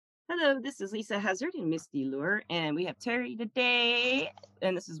Hello, this is Lisa Hazard and Misty Lure, and we have Terry today,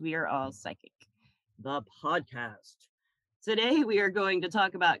 and this is We Are All Psychic, the podcast. Today we are going to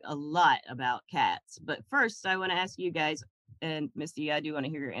talk about a lot about cats, but first I want to ask you guys, and Misty, I do want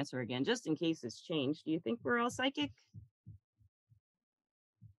to hear your answer again, just in case it's changed. Do you think we're all psychic?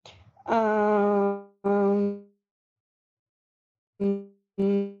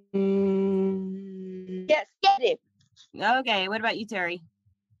 Yes, get it. Okay, what about you, Terry?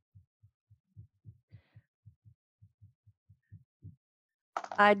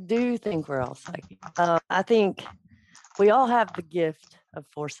 I do think we're all psychic. I think we all have the gift of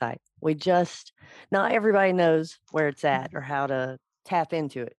foresight. Not everybody knows where it's at or how to tap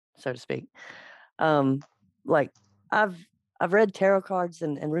into it, so to speak. Like I've I've read tarot cards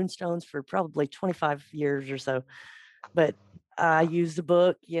and runestones for probably 25 years or so, but I use the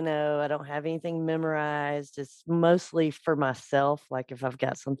book, I don't have anything memorized. It's mostly for myself, like if I've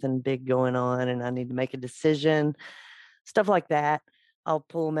got something big going on and I need to make a decision, stuff like that. I'll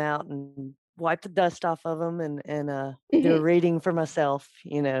pull them out and wipe the dust off of them and do a reading for myself,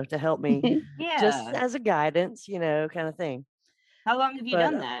 to help me just Yeah. as a guidance, kind of thing. How long have you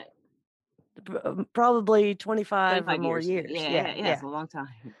But done that? probably 25 or 25 more years. years. Yeah, Yeah. it's a long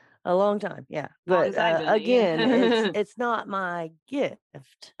time. A long time. Yeah. Long But as I've done it, again, yeah. it's not my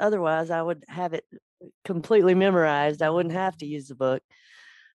gift. Otherwise, I would have it completely memorized. I wouldn't have to use the book.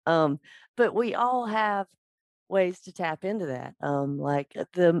 Um, but we all have ways to tap into that. Like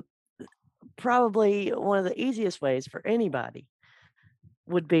the probably one of the easiest ways for anybody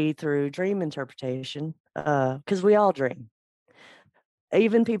would be through dream interpretation, because we all dream.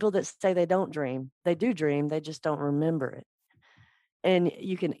 Even people that say they don't dream, they do dream, they just don't remember it. And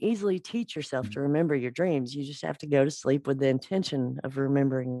you can easily teach yourself to remember your dreams. You just have to go to sleep with the intention of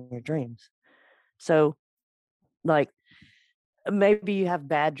remembering your dreams. So, like, maybe you have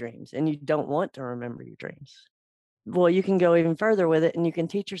bad dreams and you don't want to remember your dreams. Well, you can go even further with it and you can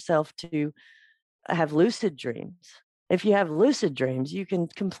teach yourself to have lucid dreams. If you have lucid dreams, you can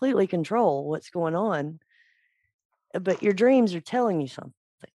completely control what's going on, but your dreams are telling you something.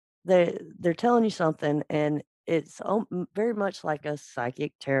 They're telling you something, and it's very much like a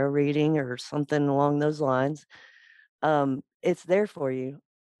psychic tarot reading or something along those lines. It's there for you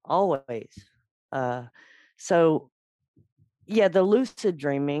always. Uh, so yeah, the lucid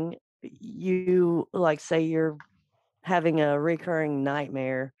dreaming, you like say you're having a recurring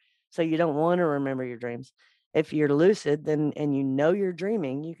nightmare, so you don't want to remember your dreams. If you're lucid, then and you're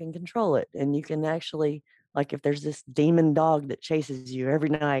dreaming, you can control it, and you can actually, like, if there's this demon dog that chases you every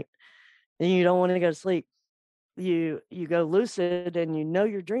night, and you don't want to go to sleep, you go lucid, and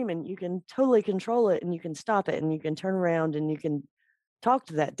you're dreaming, you can totally control it, and you can stop it, and you can turn around, and you can talk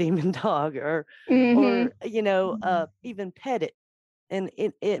to that demon dog, or even pet it, and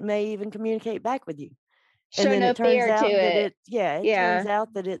it may even communicate back with you. And Show then no it turns fear to out that it. it turns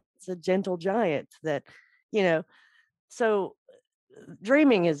out that it's a gentle giant that, you know, so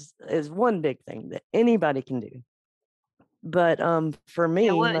dreaming is one big thing that anybody can do. But for Yeah, me,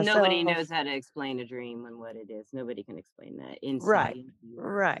 nobody myself, knows how to explain a dream and what it is. Nobody can explain that in right, science,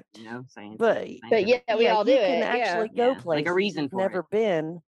 right. science, But But scientific. yeah, we yeah, all do you can it. actually Yeah. go Yeah, like a places reason you've for it. never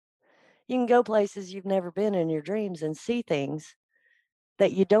been. You can go places you've never been in your dreams and see things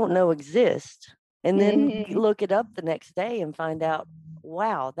that you don't know exist, and then look it up the next day and find out,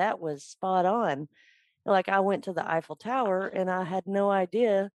 wow, that was spot on. Like, I went to the Eiffel Tower and I had no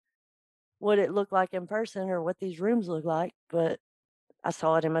idea what it looked like in person or what these rooms look like, but I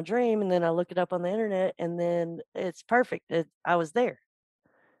saw it in my dream, and then I look it up on the internet, and then it's perfect. I was there,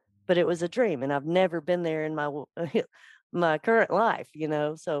 but it was a dream, and I've never been there in my my current life,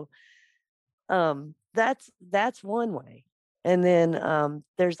 So that's one way. And then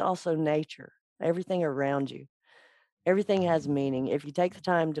there's also nature, everything around you. Everything has meaning if you take the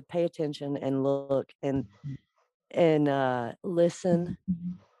time to pay attention and look and listen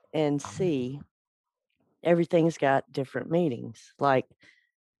and see. Everything's got different meanings, like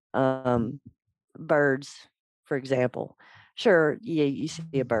birds, for example. Sure, yeah, you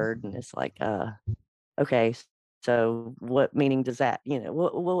see a bird and it's like, okay, so what meaning does that,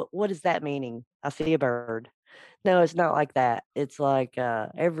 what is that meaning? I see a bird. No, it's not like that. It's like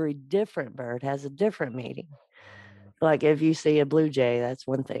every different bird has a different meaning. Like if you see a blue jay, that's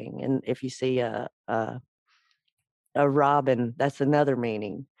one thing, and if you see a robin, that's another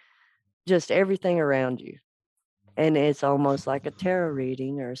meaning. Just everything around you, and it's almost like a tarot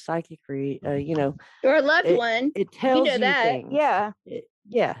reading or a psychic Or a loved it, one. it You tells know you that. things.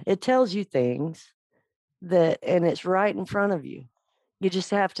 Yeah. It tells you things and it's right in front of you. You just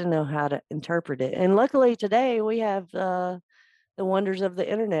have to know how to interpret it. And luckily today we have the wonders of the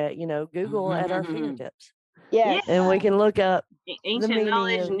internet, Google at our fingertips. Yes. And we can look up the ancient meaning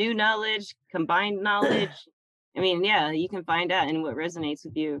knowledge, of new knowledge, combined knowledge. I mean, yeah, you can find out and what resonates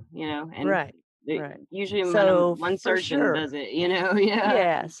with you, and right. usually So one for surgeon sure, does it,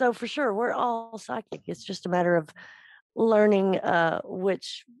 yeah. So for sure, we're all psychic. It's just a matter of learning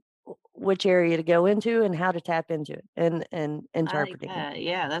which area to go into and how to tap into it and I like interpreting it. that.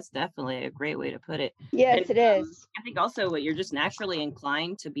 Yeah, that's definitely a great way to put it. Yes, And it is. I think also what you're just naturally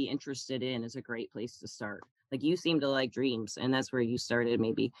inclined to be interested in is a great place to start. Like you seem to like dreams, and that's where you started,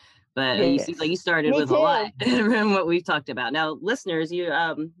 maybe. But you seem like you Yes. started Me with a lot too. from what we've talked about. Now, listeners,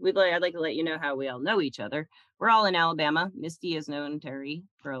 I'd like to let you know how we all know each other. We're all in Alabama. Misty has known Terry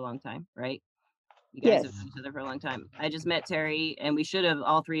for a long time, right? You guys have Yes. known each other for a long time. I just met Terry, and we should have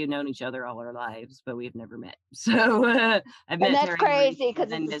all three have known each other all our lives, but we've never met. So I've And met that's Terry crazy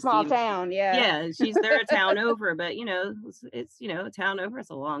because and it's a Misty. small town. Yeah. Yeah, they're a town over, but it's a town over. It's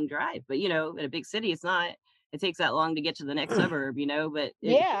a long drive, but in a big city, it's not. It takes that long to get to the next suburb, but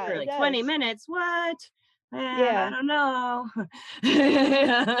Yeah, here, it like 20 does. minutes. What? I Yeah. don't know.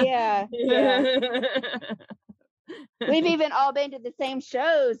 Yeah. We've even all been to the same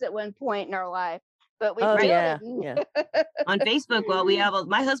shows at one point in our life, but we Oh still yeah, didn't. yeah. On Facebook, well, we have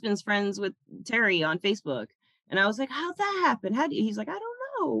my husband's friends with Terry on Facebook, and I was like, "How'd that happen? How do you?" He's like, "I don't know.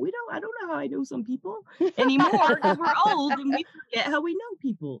 I don't know how I know some people anymore because we're old and we forget how we know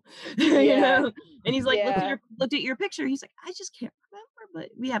people." Yeah. And he's like, Yeah. looked at your picture. He's like, "I just can't remember,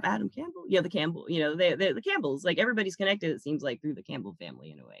 but we have Adam Campbell. Yeah, the Campbell. They're the Campbells. Like everybody's connected. It seems like through the Campbell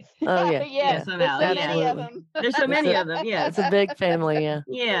family in a way. Oh yeah, Yeah. Somehow. There's so many of absolutely. them. There's so many of them. Yeah, It's a big family, yeah.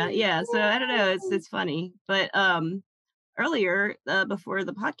 yeah. So I don't know. It's funny, but earlier before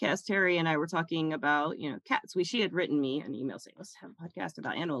the podcast, Terry and I were talking about cats. She had written me an email saying let's have a podcast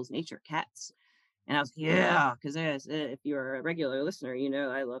about animals, nature, cats, and I was yeah, because if you're a regular listener,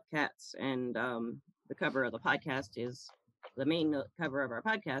 I love cats, and the cover of the podcast is the main cover of our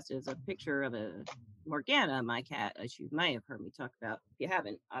podcast is a picture of a Morgana, my cat, as you might have heard me talk about. If you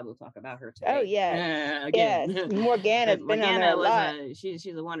haven't, I will talk about her today. Oh yes. Again. Yes. Morgana's been on there Morgana a lot. she's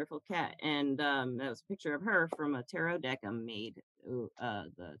a wonderful cat, and that was a picture of her from a tarot deck I made,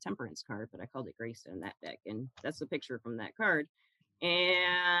 the Temperance card, but I called it Grace in that deck, and that's the picture from that card.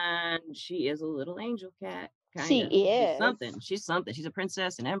 And she is a little angel cat, kind She of. is. She's something. She's a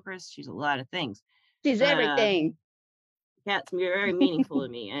princess, an empress. She's a lot of things. She's everything. Cats are very meaningful to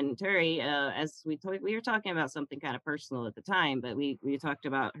me. And Terry, as we were talking about something kind of personal at the time, but we talked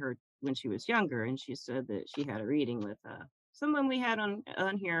about her when she was younger, and she said that she had a reading with someone we had on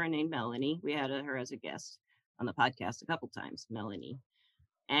here named Melanie. We had her as a guest on the podcast a couple times, Melanie,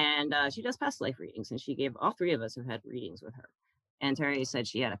 and she does past life readings, and she gave all three of us have had readings with her. And Terry said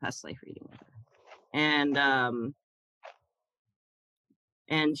she had a past life reading with her,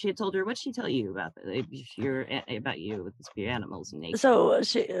 and she had told her, what'd she tell you about about you with the spirit animals and nature? So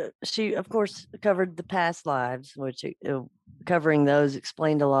she of course covered the past lives, which covering those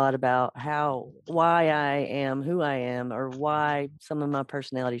explained a lot about why I am who I am, or why some of my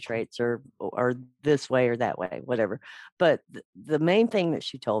personality traits are this way or that way, whatever. But the main thing that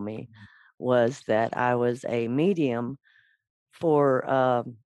she told me was that I was a medium for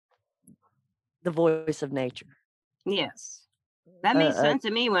the voice of nature. Yes. That made sense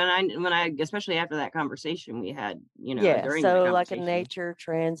to me when I especially after that conversation we had, during so the like a nature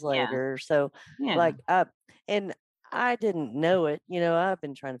translator. Yeah. So Yeah. like and I didn't know it, I've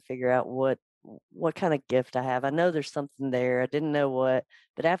been trying to figure out what kind of gift I have. I know there's something there. I didn't know what,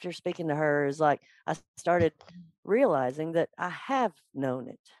 but after speaking to her, it's like I started realizing that I have known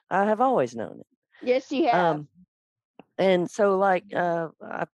it. I have always known it. Yes, you have. And so, like,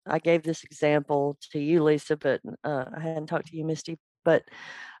 I gave this example to you, Lisa, but I hadn't talked to you, Misty. But,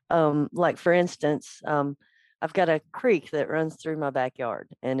 like, for instance, I've got a creek that runs through my backyard,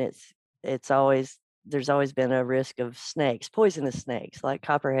 and there's always been a risk of snakes, poisonous snakes, like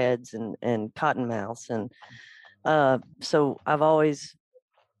copperheads and cottonmouths. And so I've always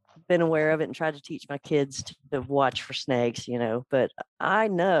been aware of it and tried to teach my kids to watch for snakes, But I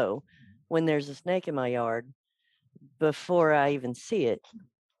know when there's a snake in my yard before I even see it.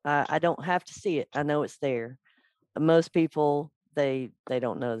 I don't have to see it. I know it's there. Most people, they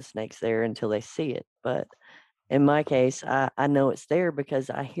don't know the snake's there until they see it. But in my case, I know it's there because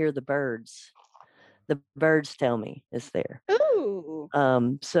I hear the birds. The birds tell me it's there. Ooh.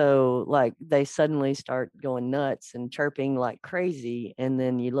 So like they suddenly start going nuts and chirping like crazy. And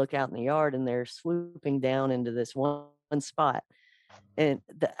then you look out in the yard and they're swooping down into this one spot. And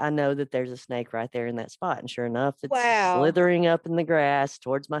I know that there's a snake right there in that spot. And sure enough, it's slithering up in the grass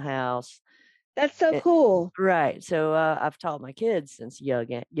towards my house. That's so It- cool. Right. So I've taught my kids since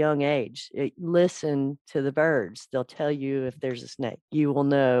young age. Listen to the birds. They'll tell you if there's a snake. You will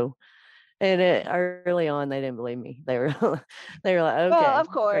know. And early on, they didn't believe me. They were they were like, Well, "Okay, of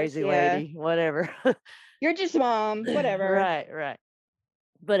course, crazy yeah. lady, whatever." You're just mom, whatever. Right.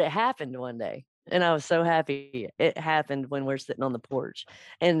 But it happened one day, and I was so happy. It happened when we're sitting on the porch,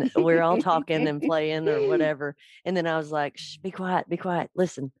 and we're all talking and playing or whatever. And then I was like, "Shh, be quiet, be quiet.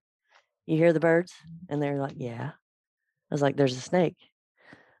 Listen, you hear the birds?" And they're like, "Yeah." I was like, "There's a snake."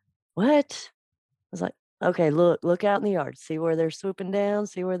 What? I was like, "Okay, look out in the yard. See where they're swooping down.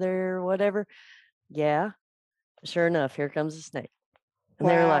 See where they're whatever." Yeah, sure enough, here comes a snake. And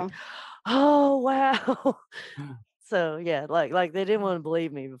they were like, Wow. "Oh, wow." So, yeah, like they didn't wanna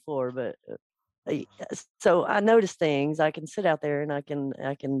believe me before, but, so I notice things. I can sit out there and I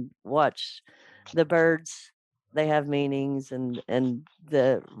can watch the birds. They have meanings and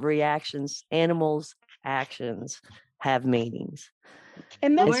the reactions, animals' actions have meanings.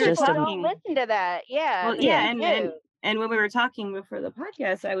 And When most we It's were just people a don't talking, listen to that. Yeah, well, they yeah, yeah. just and when we were talking before the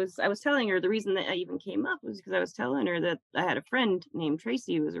podcast, I was telling her the reason that I even came up was because I was telling her that I had a friend named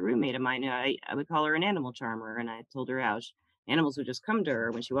Tracy who was a roommate of mine. I would call her an animal charmer, and I told her how animals would just come to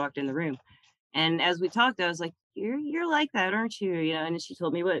her when she walked in the room. And as we talked, I was like, "You're like that, aren't you?" You know, and she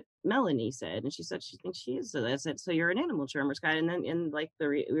told me what Melanie said, and she said she thinks she is. So I said, "So you're an animal charmer, Scott?" And then, like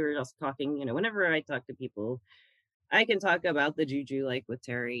we were also talking. You know, whenever I talk to people, I can talk about the juju, like with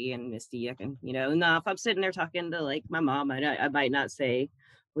Terry and Misty. I can, now if I'm sitting there talking to like my mom, I might not say,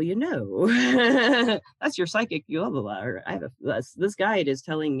 "Well, that's your psychic, blah blah blah." Or I have this guide is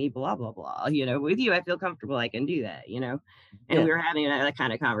telling me blah blah blah. With you, I feel comfortable. I can do that. And we Yeah. were having that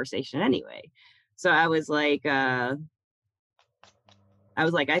kind of conversation anyway. So I'm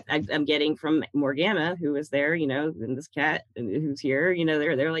getting from Morgana, who was there, and this cat who's here,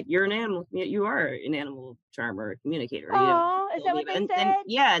 they're like, "You're an animal. You are an animal charmer, communicator." oh, is Told that me what about, they and said?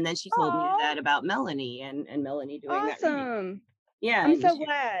 yeah, and then she told me Oh, that about Melanie and Melanie doing that reading. awesome. Yeah, I'm and so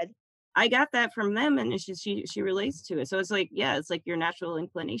glad. I got that from them, and she relates to it. So it's like, yeah, it's like your natural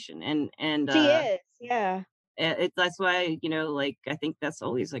inclination, and She is. Yeah. that's why, like, I think that's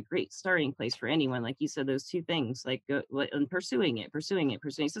always a great starting place for anyone. Like you said, those two things, like, and pursuing it. It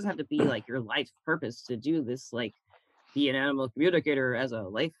doesn't have to be like your life purpose to do this, like, be an animal communicator as a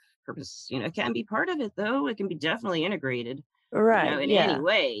life purpose. It can be part of it, though. It can be definitely integrated, Right. Yeah.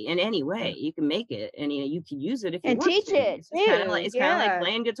 in any way Yeah. you can make it, and you can use it if you And want teach to. it too. It's kind of like Yeah.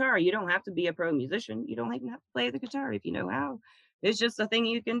 playing guitar. You don't have to be a pro musician. You don't even have to play the guitar if you know how. It's just a thing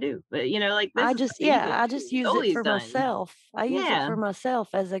you can do. But like, this is something you can I do. just It's use it always for done. myself. I use it Yeah. for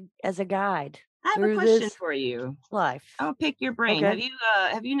myself as a guide I have a through question this for you. life. I'll pick your brain. Okay.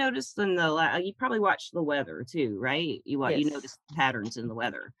 Have you noticed in you probably watch the weather too, right? You Yes. notice patterns in the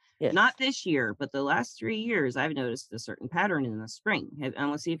weather. Not Yes. this year, but the last 3 years, I've noticed a certain pattern in the spring. I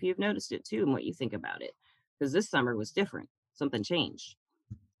want to see if you've noticed it too and what you think about it. Because this summer was different. Something changed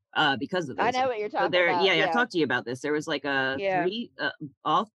because of I this. know what you're So talking there, about. yeah, I Yeah. talked to you about this. There was like a Yeah.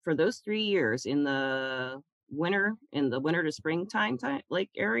 all for those 3 years in the winter to springtime like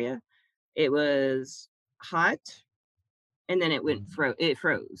area. It was hot, and then it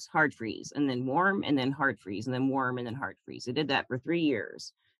froze, hard freeze, and then warm, and then hard freeze, and then warm, and then hard freeze. It did that for 3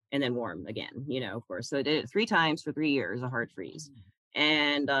 years, and then warm again, of course. So it did it 3 times for 3 years, a hard freeze.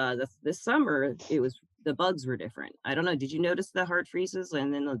 And this summer, the bugs were different. I don't know. Did you notice the hard freezes?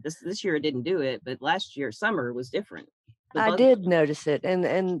 And then this year it didn't do it, but last year summer was different. The I bugs did notice it,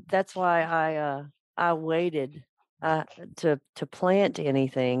 and that's why I waited to plant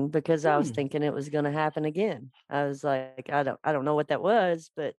anything because I was Hmm, thinking it was going to happen again. I was like, I don't know what that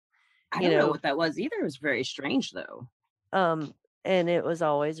was, but I you don't know know, what that was either. It was very strange though. um, and it was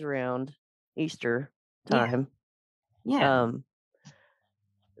always around Easter Yeah, time. yeah. Um,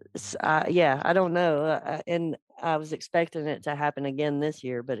 yeah, I don't know, and I was expecting it to happen again this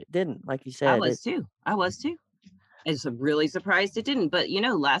year, but it didn't. Like you I said, it was too. I was too. I'm really surprised it didn't. But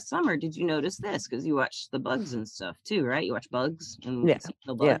last summer, did you notice this? Because you watch the bugs and stuff too, right? You watch bugs and yeah,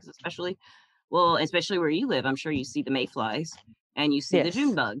 seasonal yeah, bugs, especially. Well, especially where you live, I'm sure you see the mayflies and you see the June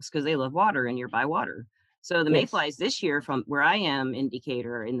yes, bugs because they love water and you're by water. So the yes. mayflies this year, from where I am in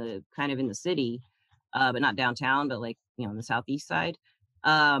Decatur, in the kind of in the city, but not downtown, but like on the southeast side,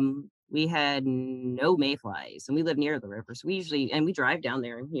 we had no mayflies, and we live near the river, so we drive down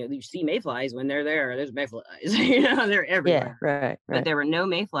there, and you see mayflies when they're there. There's mayflies, they're Yeah, everywhere. right, But right. there were no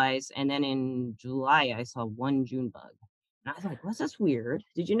mayflies, and then in July I saw one June bug, and I was like, "What's this weird?"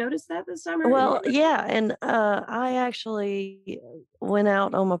 Did you notice that this summer? Did you Well, notice that? yeah, and I actually went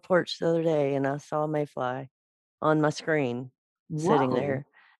out on my porch the other day and I saw a mayfly on my screen sitting Whoa! there.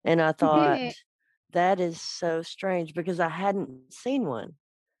 And I thought, that is so strange because I hadn't seen one.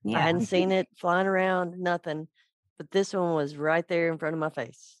 I Yeah. hadn't seen it flying around, nothing. But this one was right there in front of my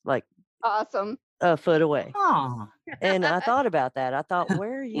face, like Awesome. a foot away. Oh, And I thought about that. I thought,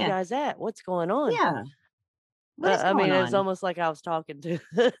 where are you yeah. guys at? What's going on? Yeah. What is I mean, going it's on? almost like I was talking to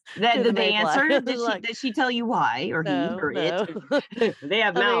That to did the they mayfly. answer? It was Did like, she tell you why or he no, or no. it? They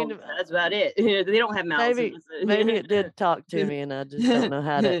have I mouths. mean, That's about it. They don't have mouths. maybe it did talk to me, and I just don't know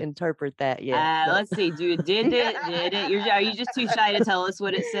how to interpret that yet. But Let's see. Did it? Are you just too shy to tell us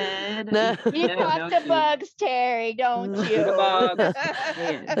what it said? no, You talk to bugs, Terry, don't you? The bugs.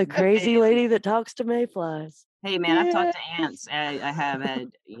 Yeah. the crazy lady that talks to mayflies. Hey man, I've talked to ants. I have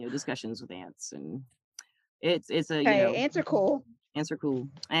had discussions with ants, and it's a Hey, ants are cool. ants are cool,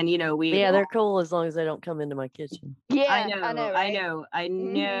 and They're cool as long as they don't come into my kitchen. Yeah, I know, right? I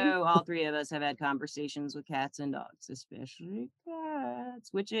Mhm. know. All three of us have had conversations with cats and dogs, especially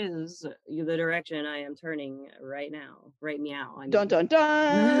cats, which is the direction I am turning right now. Right meow. I mean. Dun dun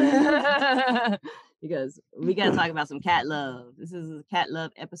dun. Because we got to talk about some cat love. This is a cat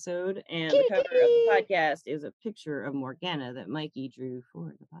love episode, and the Kitty, cover of the podcast is a picture of Morgana that Mikey drew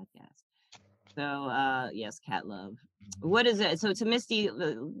for the podcast. So, yes, cat love. What is it? So to Misty,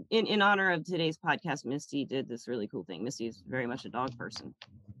 in honor of today's podcast, Misty did this really cool thing. Misty is very much a dog person,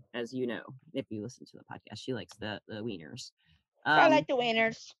 as you know, if you listen to the podcast. She likes the wieners. I like the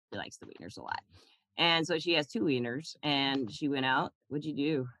wieners. She likes the wieners a lot. And so she has 2 wieners, and she went out. What'd you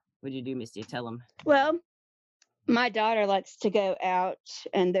do? What'd you do, Misty? Tell them. Well, my daughter likes to go out,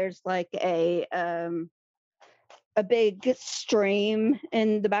 and there's like a big stream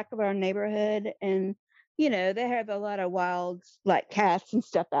in the back of our neighborhood, and they have a lot of wild like cats and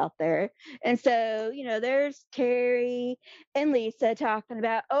stuff out there. And so there's Terry and Lisa talking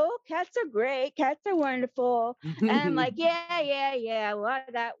about, oh, cats are great, cats are wonderful. And I'm like, yeah, well, I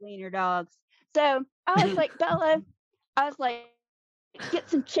got wiener dogs. So I was like, Bella, get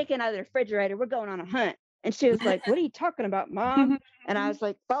some chicken out of the refrigerator, we're going on a hunt. And she was like, what are you talking about, Mom? And I was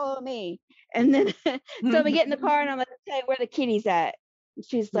like, follow me. And then so we get in the car, and I'm like, okay, where the kitties at? And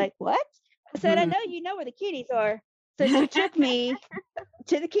she's like, what? I said, I know you know where the kitties are. So she took me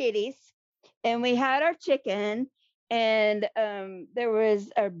to the kitties, and we had our chicken, and there was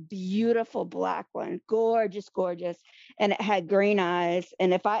a beautiful black one, gorgeous, and it had green eyes.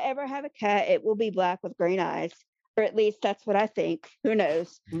 And if I ever have a cat, it will be black with green eyes, or at least that's what I think. Who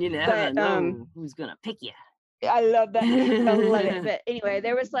knows? You never know who's gonna pick you. I love that. I love it. But anyway,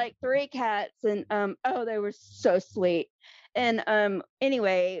 there was like 3 cats, and they were so sweet. And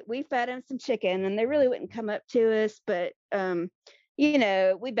anyway, we fed them some chicken, and they really wouldn't come up to us, but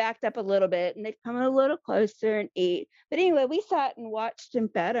we backed up a little bit, and they'd come a little closer and eat. But anyway, we sat and watched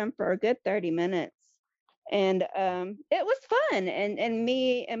and fed them for a good 30 minutes. And it was fun, and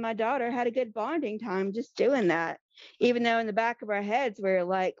me and my daughter had a good bonding time just doing that, even though in the back of our heads we were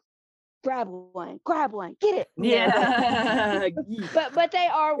like, grab one, get it. Yeah. But they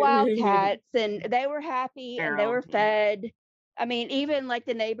are wild cats, and they were happy, and they were fed. I mean, even like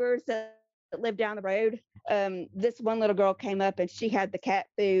the neighbors that live down the road, this one little girl came up, and she had the cat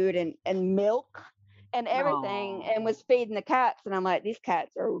food and milk and everything. Aww. And was feeding the cats. And I'm like, these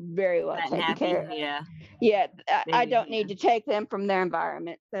cats are very well taken care of. Yeah. I don't need to take them from their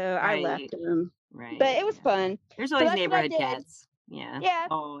environment, so I left them. Right. But it was fun. There's always neighborhood cats. Yeah.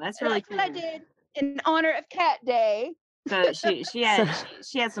 Oh, that's really cool. That's what I did in honor of Cat Day. So she had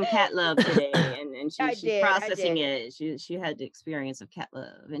some cat love today, and she's processing it. She had the experience of cat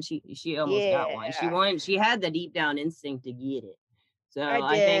love, and she almost got one. She had the deep down instinct to get it. So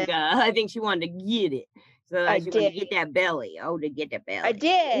I think she wanted to get it. So she wanted to get that belly. Oh, to get the belly. I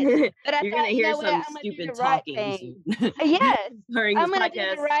did. But You're gonna hear some stupid talking soon. Yes. I'm gonna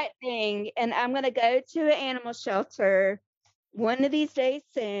do the right thing, and I'm gonna go to an animal shelter one of these days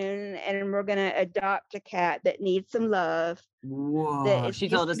soon, and we're gonna adopt a cat that needs some love. Whoa! She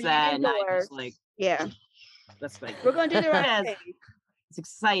told us that, and I was like, yeah, that's like we're gonna do the right thing. It's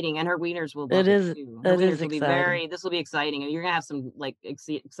exciting, and her wieners will. It is. Too. It is exciting. This will be exciting, and you're gonna have some like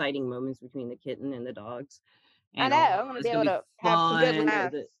exciting moments between the kitten and the dogs. And I know. I'm gonna be able to have some good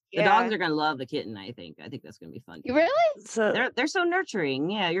laughs. The dogs are gonna love the kitten. I think that's gonna be fun. You really? So they're so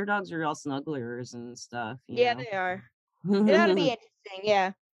nurturing. Yeah, your dogs are all snugglers and stuff. Yeah, they are. That'll be interesting.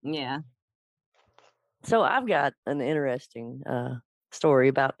 Yeah. Yeah. So I've got an interesting story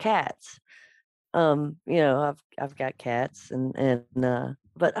about cats. I've got cats, and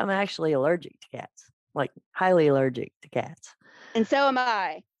but I'm actually allergic to cats, like highly allergic to cats. And so am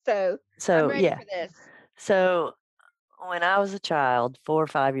I. So I'm ready for this. So when I was a child, 4 or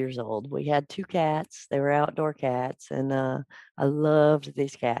 5 years old, we had 2 cats. They were outdoor cats, and I loved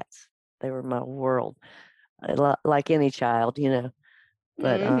these cats. They were my world, like any child, you know.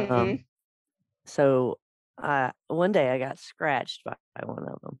 But Hmm. so I one day I got scratched by one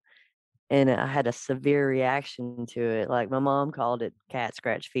of them, and I had a severe reaction to it. Like my mom called it cat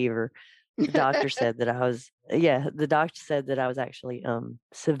scratch fever. The doctor said that the doctor said that I was actually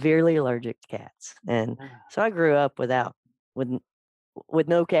severely allergic to cats. And so I grew up with with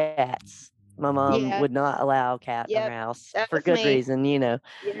no cats. My mom Yeah. would not allow a cat in her Yep. house That for was good me. reason, you know.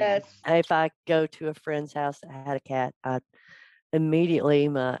 Yes. If I go to a friend's house that had a cat, I immediately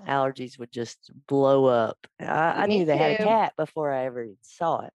my allergies would just blow up. I Me knew they had a too. cat before I ever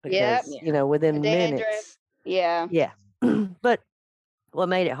saw it Yep. because, Yeah. within Dandruff. minutes. Yeah. Yeah. But what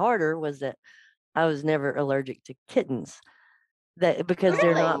made it harder was that I was never allergic to kittens. That because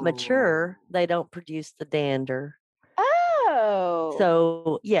they're Really? not mature, they don't produce the dander. Oh.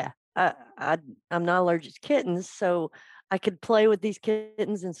 So yeah, I'm not allergic to kittens, so I could play with these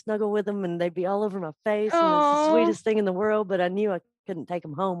kittens and snuggle with them, and they'd be all over my face, and it's the Oh. sweetest thing in the world. But I knew I couldn't take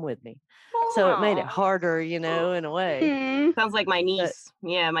them home with me, so it made it harder, in a way. Hmm. Sounds like my But niece.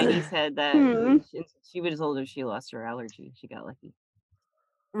 Yeah, my niece had that. Hmm. She was older. She lost her allergy. She got lucky.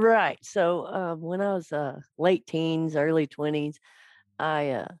 right, so when I was late teens, early 20s,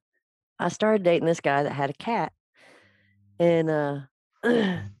 I started dating this guy that had a cat, and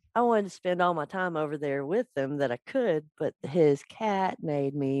I wanted to spend all my time over there with him that I could, but his cat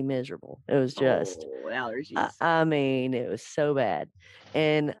made me miserable. It was just, Oh, allergies. I mean, it was so bad.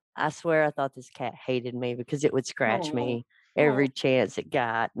 And I swear I thought this cat hated me because it would scratch Oh, me every chance it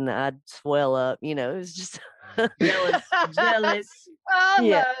got, and I'd swell up. It was just, jealous, jealous. Oh,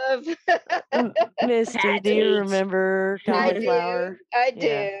 yeah. love. Misty, Cat do you hate. remember I do. cauliflower? I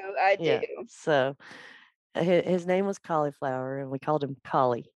Yeah, do. I do. yeah. So his name was Cauliflower, and we called him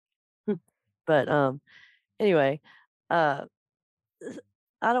Collie. But anyway, uh,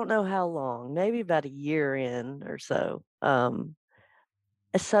 I don't know how long, maybe about a year in or so.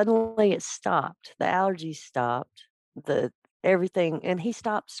 Suddenly it stopped. The allergies stopped. The everything, and he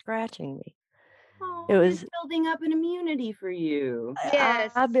stopped scratching me. It Oh, he's was building up an immunity for you.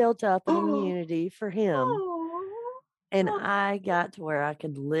 Yes. I built up an Oh, immunity for him, oh, and I got to where I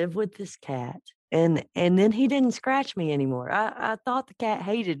could live with this cat. And then he didn't scratch me anymore. I thought the cat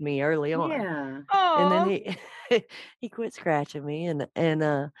hated me early on, yeah. and then Oh. he he quit scratching me,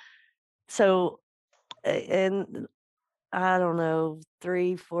 and so and I don't know,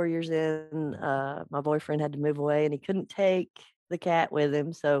 3, 4 years in, my boyfriend had to move away, and he couldn't take the cat with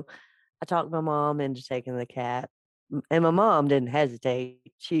him, so I talked my mom into taking the cat, and my mom didn't hesitate.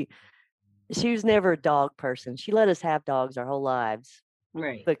 She was never a dog person. She let us have dogs our whole lives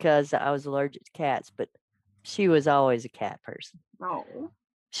Right. because I was allergic to cats, but she was always a cat person. Oh,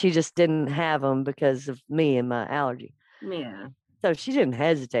 She just didn't have them because of me and my allergy. yeah. So she didn't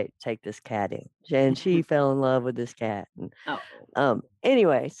hesitate to take this cat in, and she fell in love with this cat. And Oh,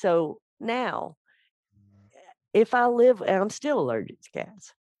 anyway, so now if I live, and I'm still allergic to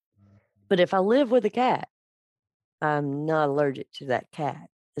cats, but if I live with a cat, I'm not allergic to that cat.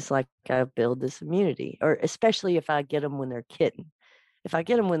 It's like I build this immunity, or especially if I get them when they're kitten. If I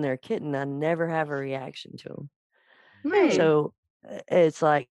get them when they're kitten, I never have a reaction to them. Hmm. So it's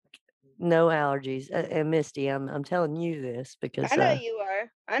like no allergies. And Misty, I'm telling you this because I know you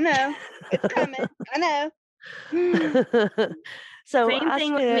are. I know. It's coming. I know. so same I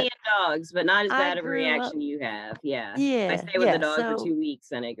thing with me spent and dogs, but not as I bad of a grew up. reaction you have. Yeah. I Yeah, stay with the yeah. dog for So 2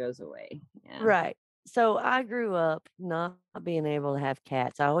 weeks and it goes away. Yeah. right. So I grew up not being able to have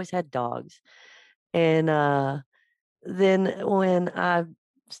cats. I always had dogs. And then when I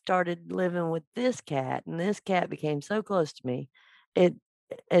started living with this cat, and this cat became so close to me, it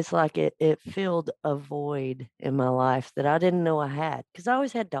it's like it filled a void in my life that I didn't know I had because I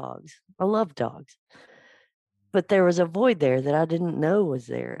always had dogs. I love dogs. But there was a void there that I didn't know was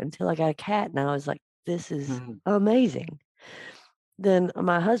there until I got a cat, and I was like, this is Mhm. amazing. Then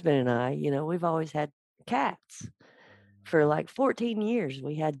my husband and I, we've always had cats. For like 14 years,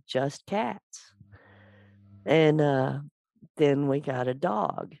 we had just cats. And then we got a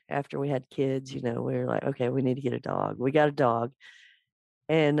dog after we had kids. We were like, okay, we need to get a dog. We got a dog.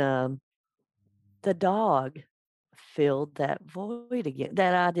 And the dog filled that void again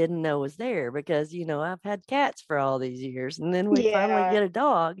that I didn't know was there because, I've had cats for all these years. And then we finally Yeah. get a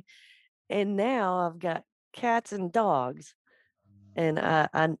dog. And now I've got cats and dogs. And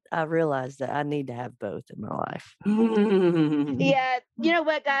I realized that I need to have both in my life. Yeah. You know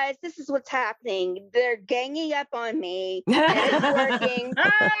what, guys? This is what's happening. They're ganging up on me, and it's working.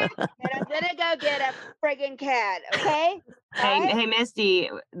 And I'm gonna go get a friggin' cat, okay? Hey, Alright? hey, Misty,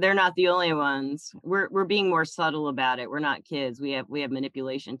 they're not the only ones. We're being more subtle about it. We're not kids. We have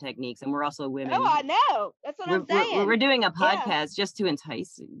manipulation techniques, and we're also Oh, women. I know. That's what I'm We're saying. doing a Yeah. podcast just to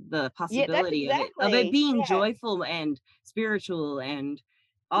entice the Yeah, that's possibility of it exactly. being Yeah. joyful and spiritual and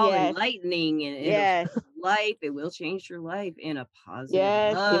all Yes. enlightening, and it'll Yes. change your life. It will change your life in a positive,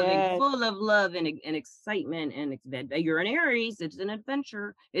 Yes. loving, Yes. full of love and excitement. And you're an Aries. It's an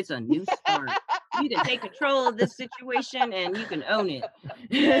adventure. It's a new start. You can take control of this situation and you can own it.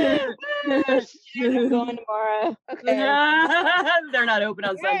 Oh, shit, I'm going tomorrow. Okay. They're not open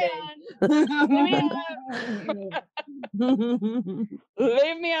on Carry Sunday. on.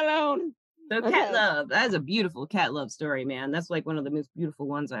 Leave me alone. So cat Okay. love, that is a beautiful cat love story, man. That's like one of the most beautiful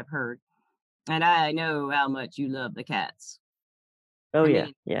ones I've heard. And I know how much you love the cats. Oh I yeah,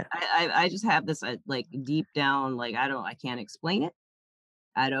 mean, yeah. I just have this like deep down, like I can't explain it.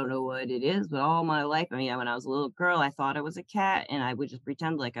 I don't know what it is, but all my life, I mean, when I was a little girl, I thought I was a cat, and I would just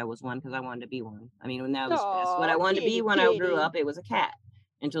pretend like I was one because I wanted to be one. I mean, that's what I Aw, wanted to be kitty, when I grew kitty. up. It was a cat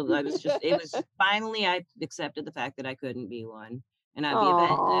until I was just. It was finally I accepted the fact that I couldn't be one, and I'd be a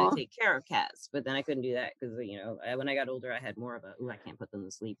vet and I would Aw. take care of cats. But then I couldn't do that because when I got older, I had more of a I can't put them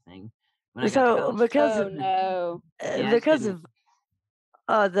to sleep thing. When I got to So college, Oh no. yeah, I just because couldn't.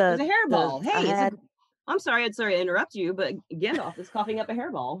 of There's a hairball. I Hey, had I'm sorry to interrupt you, but Gandalf is coughing up a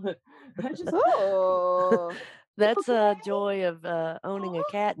hairball. I just Oh. that's a joy of owning a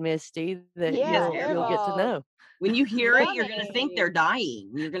cat, Misty, that yes, Yeah, you'll get to hairball. hairballs. know. When you hear it, you're gonna think they're Yummy. dying.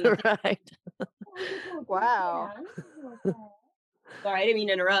 You're gonna think, Right. Wow. sorry, I didn't mean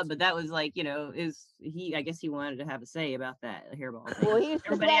to interrupt, but that was like, I guess he wanted to have a say about that hairball thing. Well, he's just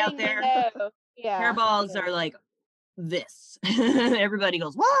Everybody out letting me there, know. Yeah. hairballs Yeah. are like this. Everybody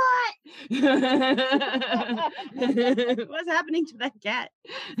goes, what? What's happening to that cat?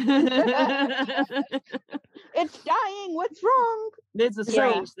 It's dying. What's wrong? It's a So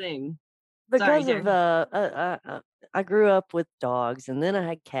strange thing. because Sorry, of I grew up with dogs, and then I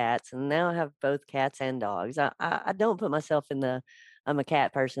had cats, and now I have both cats and dogs. I don't put myself in the I'm a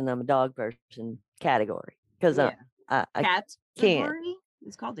cat person, I'm a dog person category because yeah. I can't. Category?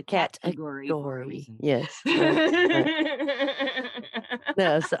 It's called the category for a Category. reason. Yes. Right.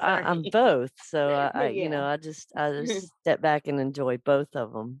 No, so I'm Sorry. both. So I Yeah. I just step back and enjoy both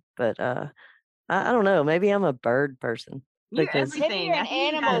of them. But I don't know. Maybe I'm a bird person You're because Maybe everything. you're I an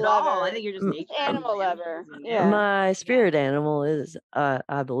think you got animal it all. I lover. think you're just m- nature Animal lovers, lover. animals, and Yeah. my spirit animal is,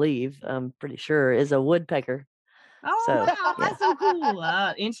 I believe, I'm pretty sure, is a woodpecker. Oh So wow, yeah, that's so cool.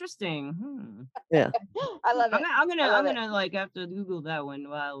 Interesting. yeah. I love I'm it. gonna I'm gonna I I'm love it. gonna like have to Google that one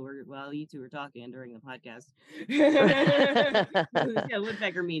while you two are talking during the podcast. Yeah,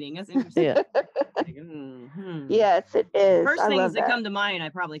 woodpecker meeting. That's interesting. Yeah. Like, hmm. Yes, it is. First I things love that that. come to mind, I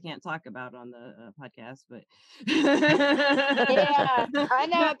probably can't talk about on the podcast, but Yeah, I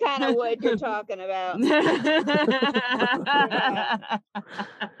know what kind of wood you're talking about. Yeah,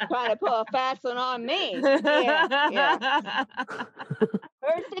 trying to pull a fast one on me. Yeah, yeah.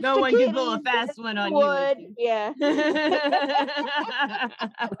 First it's No the one can pull a kitties, then fast it's one the on you, wood. Missy. Yeah.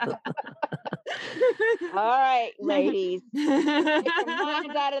 All right, ladies, get your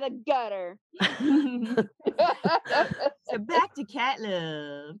minds out of the gutter. So back to cat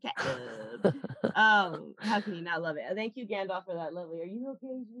love. Cat love. Oh, how can you not love it? Thank you, Gandalf, for that lovely. Are you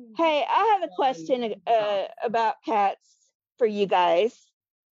okay, G? Hey, I have a question about cats for you guys.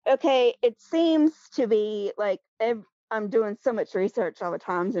 Okay, it seems to be like I'm doing so much research all the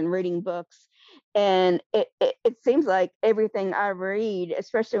times and reading books, and it seems like everything I read,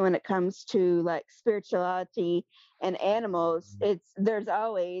 especially when it comes to like spirituality and animals, there's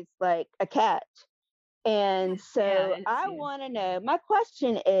always like a cat. And so I want to know, my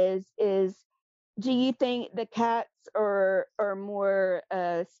question is do you think the cats are more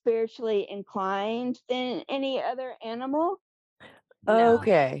spiritually inclined than any other animal? No,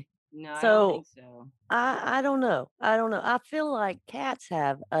 Okay. no, I don't So think so. I don't know. I don't know. I feel like cats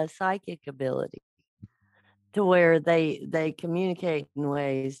have a psychic ability to where they communicate in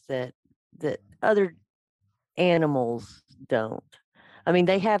ways that other animals don't. I mean,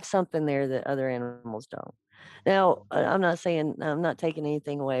 they have something there that other animals don't. Now, I'm not taking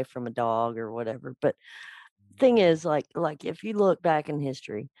anything away from a dog or whatever, but thing is, like if you look back in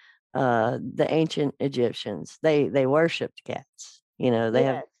history, the ancient Egyptians, they worshipped cats. They have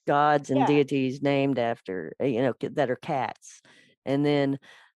Yes. gods and Yeah. deities named after, that are cats. And then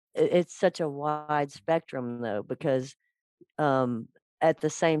it's such a wide spectrum though, because um, at the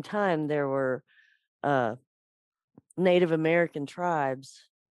same time there were uh, Native American tribes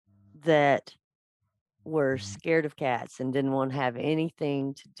that were scared of cats and didn't want to have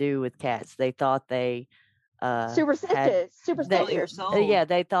anything to do with cats. They thought they had Superstitious. Stole your Superstitious. soul. yeah,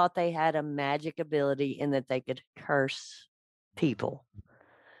 they thought they had a magic ability and that they could curse people.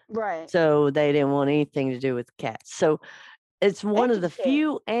 Right. So they didn't want anything to do with cats. So it's one of the Interesting.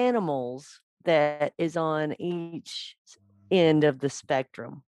 few animals that is on each end of the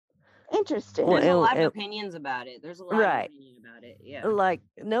spectrum. Interesting. Well, There's a lot of and- opinions about it. There's a lot Right. of opinion about it. Yeah. like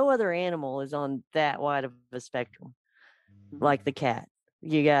no other animal is on that wide of a spectrum like the cat.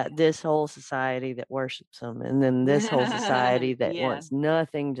 You got this whole society that worships them, and then this whole society that Yeah. wants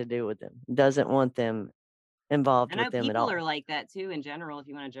nothing to do with them, doesn't want them involved I know with them at people all. are like that too in general. If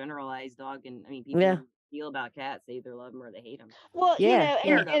you want to generalize dog, and I mean, people Yeah. feel about cats, they either love them or they hate them. Well, Yeah,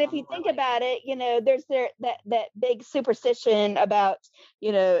 you know, yeah. and if you think about it, you know, there's that big superstition about,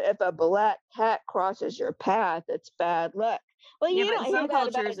 you know, if a black cat crosses your path, it's bad luck. Well, Yeah, you but don't in hear some that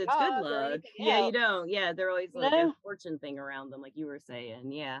about cultures a it's good dog or luck. anything Yeah, you else. don't. Yeah, they're always You like there's know? a fortune thing around them, like you were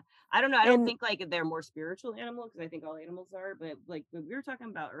saying. Yeah, I don't know. I don't And- think like they're more spiritual animal because I think all animals are. But like what we were talking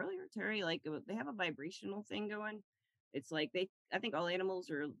about earlier, Terry, like they have a vibrational thing going. It's like I think all animals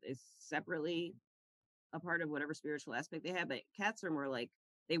is separately a part of whatever spiritual aspect they have, but cats are more like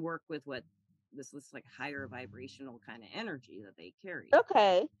they work with what this like higher vibrational kind of energy that they carry.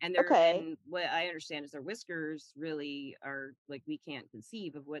 Okay. And and what I understand is their whiskers really are like we can't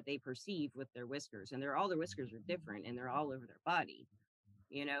conceive of what they perceive with their whiskers, and all their whiskers are different, and they're all over their body,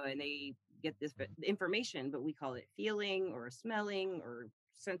 you know, and they get this information, but we call it feeling or smelling or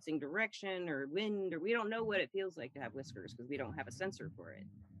sensing direction or wind, or we don't know what it feels like to have whiskers because we don't have a sensor for it.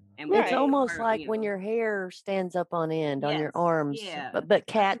 And Right. It's almost are, like you when know, your hair stands up on end on your Yes, arms, yeah. but That's a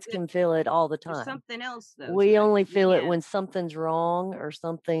cats good- can feel it all the There's time. something else though. We to that. only feel it Yeah. when something's wrong or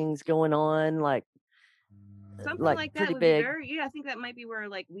something's going on, like Something like that pretty would big. be very. Yeah, I think that might be where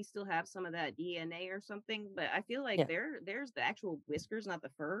like we still have some of that DNA or something. But I feel like Yeah. there's the actual whiskers, not the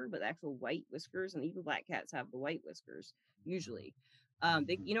fur, but the actual white whiskers, and even black cats have the white whiskers usually.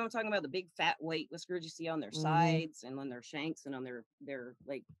 You know what I'm talking about, the big fat white whiskers you see on their Mhm. sides and on their shanks and on their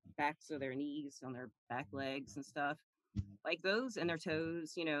like backs of their knees, on their back legs and stuff. Like those and their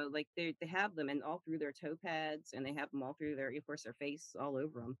toes, you know, like they have them and all through their toe pads, and they have them all through their, of course, their face, all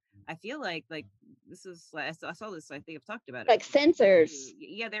over them. I feel like this is I saw this. I think I've talked about it. Like sensors.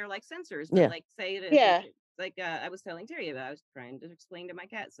 Yeah, they're like sensors. But Yeah. like say that. Yeah. Like I was telling Terry about. I was trying to explain to my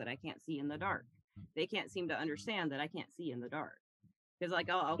cats that I can't see in the dark. They can't seem to understand that I can't see in the dark. Because like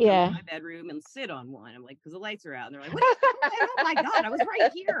I'll come Yeah. to my bedroom and sit on one. I'm like, because the lights are out, and they're like, what? Oh my god, I was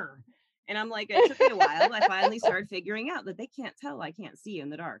right here. And I'm like, it took me a while. I finally started figuring out that they can't tell I can't see in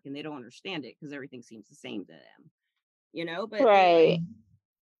the dark, and they don't understand it because everything seems the same to them, you know. But Right.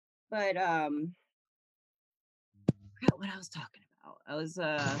 but I forgot what I was talking about. I was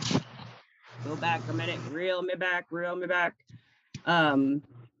go back a minute, reel me back.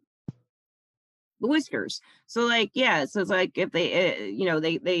 The whiskers. So like, yeah, so it's like if they, you know,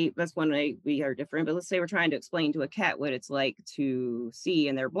 they that's one way we are different. But let's say we're trying to explain to a cat what it's like to see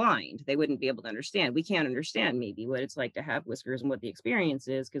and they're blind. They wouldn't be able to understand. We can't understand maybe what it's like to have whiskers and what the experience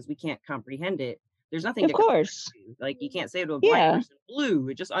is because we can't comprehend it. There's nothing Of to compare course. to. Like you can't say to a blind Yeah. person, blue.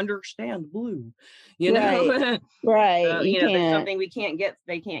 It just understand blue, you know. Right. You you know, there's can't. something we can't get.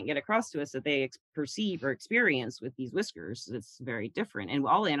 They can't get across to us that they perceive or experience with these whiskers. It's very different. And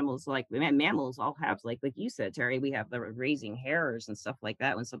all animals, like mammals, all have like you said, Terry. We have the raising hairs and stuff like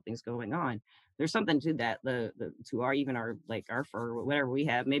that when something's going on. There's something to that. The to our even our like our fur or whatever we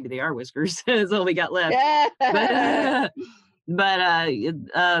have. Maybe they are whiskers. That's all we got left. But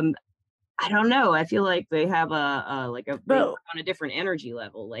I don't know. I feel like they have they work on a different energy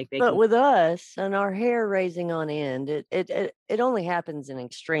level. Like they. But with us and our hair raising on end, it only happens in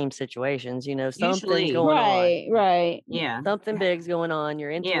extreme situations. You know, something's Usually. going Right. on. Right. Yeah. Something big's going on.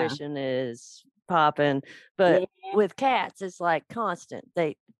 Your Yeah. intuition is popping. But with cats, it's like constant.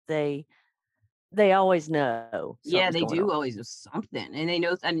 They always know. Yeah, something's they going do on. always know something, and they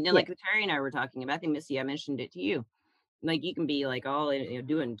know. I mean, like Terry and I were talking about. I think Missy, I mentioned it to you. Like you can be like all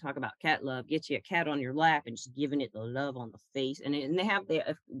talk about cat love, get you a cat on your lap and just giving it the love on the face. And they have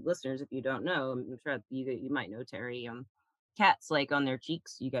listeners, if you don't know, I'm sure you might know, Terry, cats like on their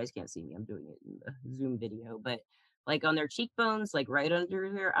cheeks. You guys can't see me, I'm doing it in the Zoom video, but like on their cheekbones, like right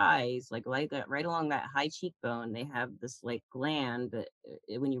under their eyes, like that, right along that high cheekbone, they have this like gland that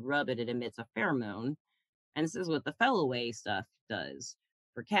when you rub it, it emits a pheromone. And this is what the Feliway stuff does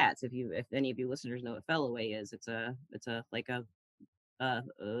for cats. If any of you listeners know what Feliway is, it's a like a what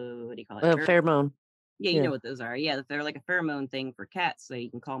do you call it? A pheromone. Yeah, you know what those are. Yeah, they're like a pheromone thing for cats, so you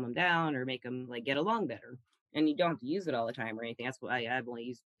can calm them down or make them like get along better. And you don't have to use it all the time or anything. That's why I've only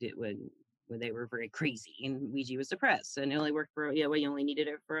used it when when they were very crazy and Ouija was depressed and it only worked for, well, you only needed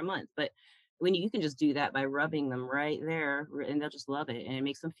it for a month. But when you can just do that by rubbing them right there and they'll just love it. And it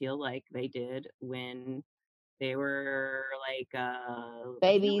makes them feel like they did when they were like, I think it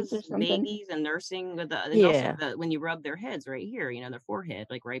Babies or was something. babies and nursing with and also Yeah. when you rub their heads right here, their forehead,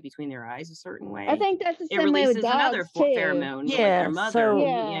 like right between their eyes a certain I way, think that's the it same way with releases another dogs too. pheromone, like their Yeah. mother, So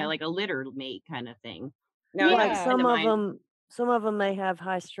Yeah. like a litter mate kind of thing. No, I have like a friend Yeah. of some of them may have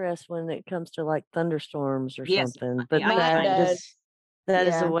high stress when it comes to like thunderstorms or yes, something, but I Mine find does. that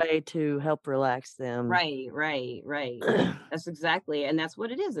is a Yeah. way to help relax them. right. That's exactly, and that's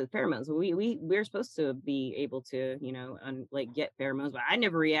what it is. It's pheromones. We're supposed to be able to, like get pheromones, but I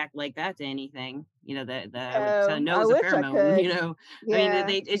never react like that to anything. That I would Oh, know I is a wish I pheromone. could. I mean, Yeah.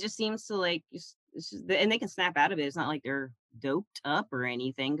 it just seems to like, and they can snap out of it. It's not like they're doped up or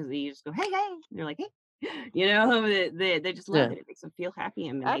anything because they just go, hey, hey. They're like, hey. They just love Yeah. it. It makes them feel happy,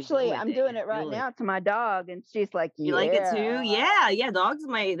 and when they go Actually, with I'm it, doing you it right feel it. now to my dog, and she's like, You like it too? "Yeah." Yeah. Dogs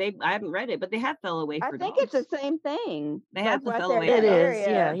I haven't read it, but they have fell away I for think it's the dogs. same thing. They Like have the right fell there in away It for that dogs. is.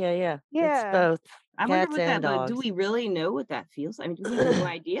 area. Yeah. It's Yeah. both I wonder cats what and but do dogs. we really know what that feels like? I mean, do we have no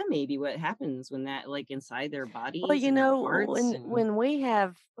idea maybe what happens when that, like, inside their Well, bodies and their parts and when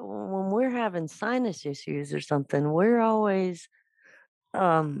we're having sinus issues or something, we're always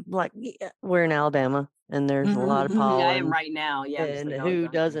we're in Alabama and there's a lot of I am pollen, right now. Yeah, I'm just and like, oh who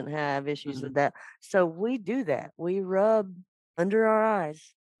god. doesn't have issues with Mhm. that? So we do that. We rub under our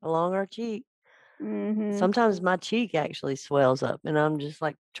eyes, along our cheek. Mhm. Sometimes my cheek actually swells up and I'm just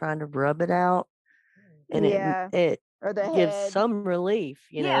like trying to rub it out, and Yeah. it Or the gives head. some relief,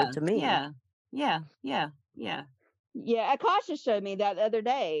 Yeah, to me. yeah, yeah. Yeah. Akasha showed me that the other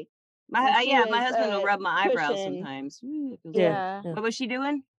day when she My was husband will rub my eyebrows pushing. sometimes. Ooh, it feels Yeah, good. Yeah. yeah. What was she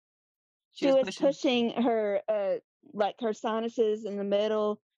doing? She She was was pushing. pushing her like her sinuses in the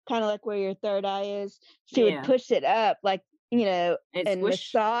middle, kind of like where your third eye is. She would Yeah, push it up like, and and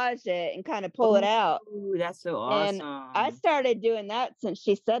squish. massage it and kind of pull it out. Oh, that's so And I awesome. started doing that since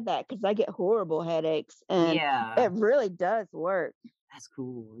she said that because I get horrible headaches and Yeah, it really does work. that's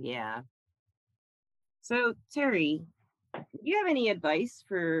cool. Yeah. So, Terry, do you have any advice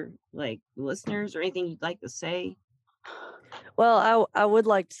for like listeners or anything you'd like to say? Well, I would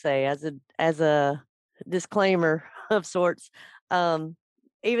like to say as a disclaimer of sorts, um,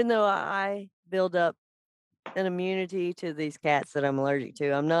 even though I build up an immunity to these cats that I'm allergic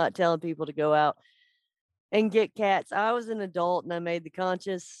to, I'm not telling people to go out and get cats. I was an adult and I made the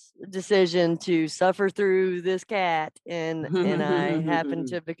conscious decision to suffer through this cat, and I happened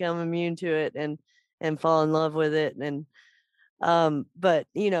to become immune to it and fall in love with it. And but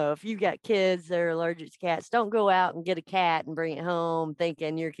if you've got kids that are allergic to cats, don't go out and get a cat and bring it home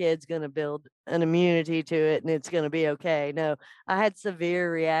thinking your kid's going to build an immunity to it and it's going to be okay. No, I had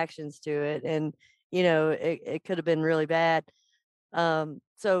severe reactions to it, and it could have been really bad.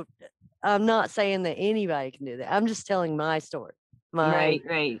 So I'm not saying that anybody can do that. I'm just telling my story. My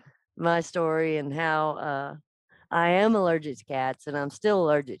Right. my story and how I am allergic to cats and I'm still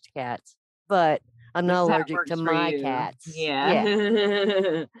allergic to cats, but I'm This not is how it allergic to works for my you. cats. Yeah.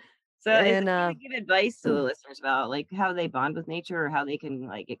 Yeah. So, is And there any way to give advice to the listeners about like how they bond with nature or how they can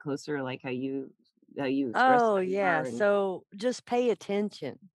like get closer, like how you express oh how you yeah, are and so just pay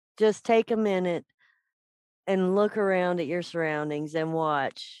attention. Just take a minute and look around at your surroundings and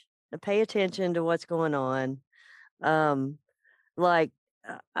watch. And pay attention to what's going on. Um Like,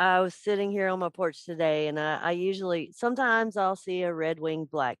 I was sitting here on my porch today, and I usually sometimes I'll see a red-winged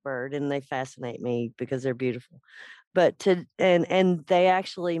blackbird, and they fascinate me because they're beautiful. But and they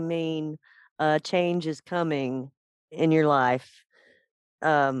actually mean change is coming in your life.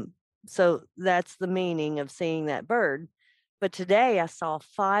 Um, so that's the meaning of seeing that bird. But today I saw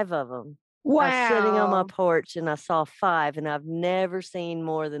 5 of them. I was sitting on my Wow. porch and I saw 5, and I've never seen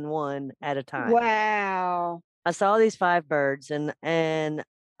more than 1 at a time. Wow. I saw these 5 birds, and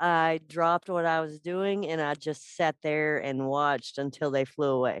I dropped what I was doing and I just sat there and watched until they flew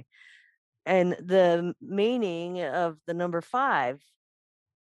away. And the meaning of the number 5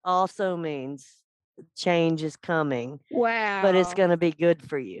 also means change is coming, but it's Wow. going to be good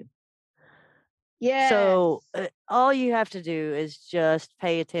for you. Yes. So all you have to do is just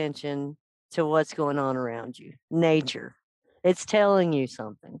pay attention to what's going on around you. Nature. It's telling you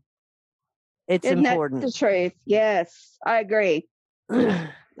something. It's Isn't that the important. truth? Yes, I agree.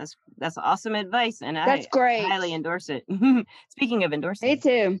 that's awesome advice and That's I great. highly endorse it. Speaking of Me endorsing,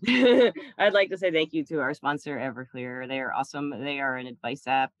 too. I'd like to say thank you to our sponsor Everclear. They are awesome. They are an advice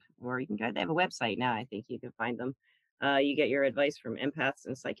app, or you can go, they have a website now. I think you can find them. You get your advice from empaths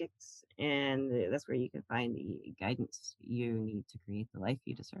and psychics, and that's where you can find the guidance you need to create the life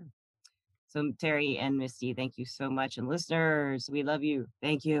you deserve. So Terry and Misty, thank you so much. And listeners, we love you.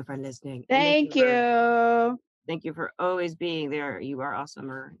 Thank you for listening. And Thank you. Thank you for always being there. You are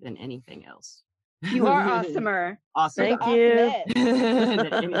awesomer than anything else. You are awesomer. Awesome. Thank you. Awesomest.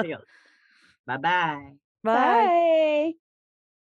 Than anything else. Bye-bye. Bye. Bye.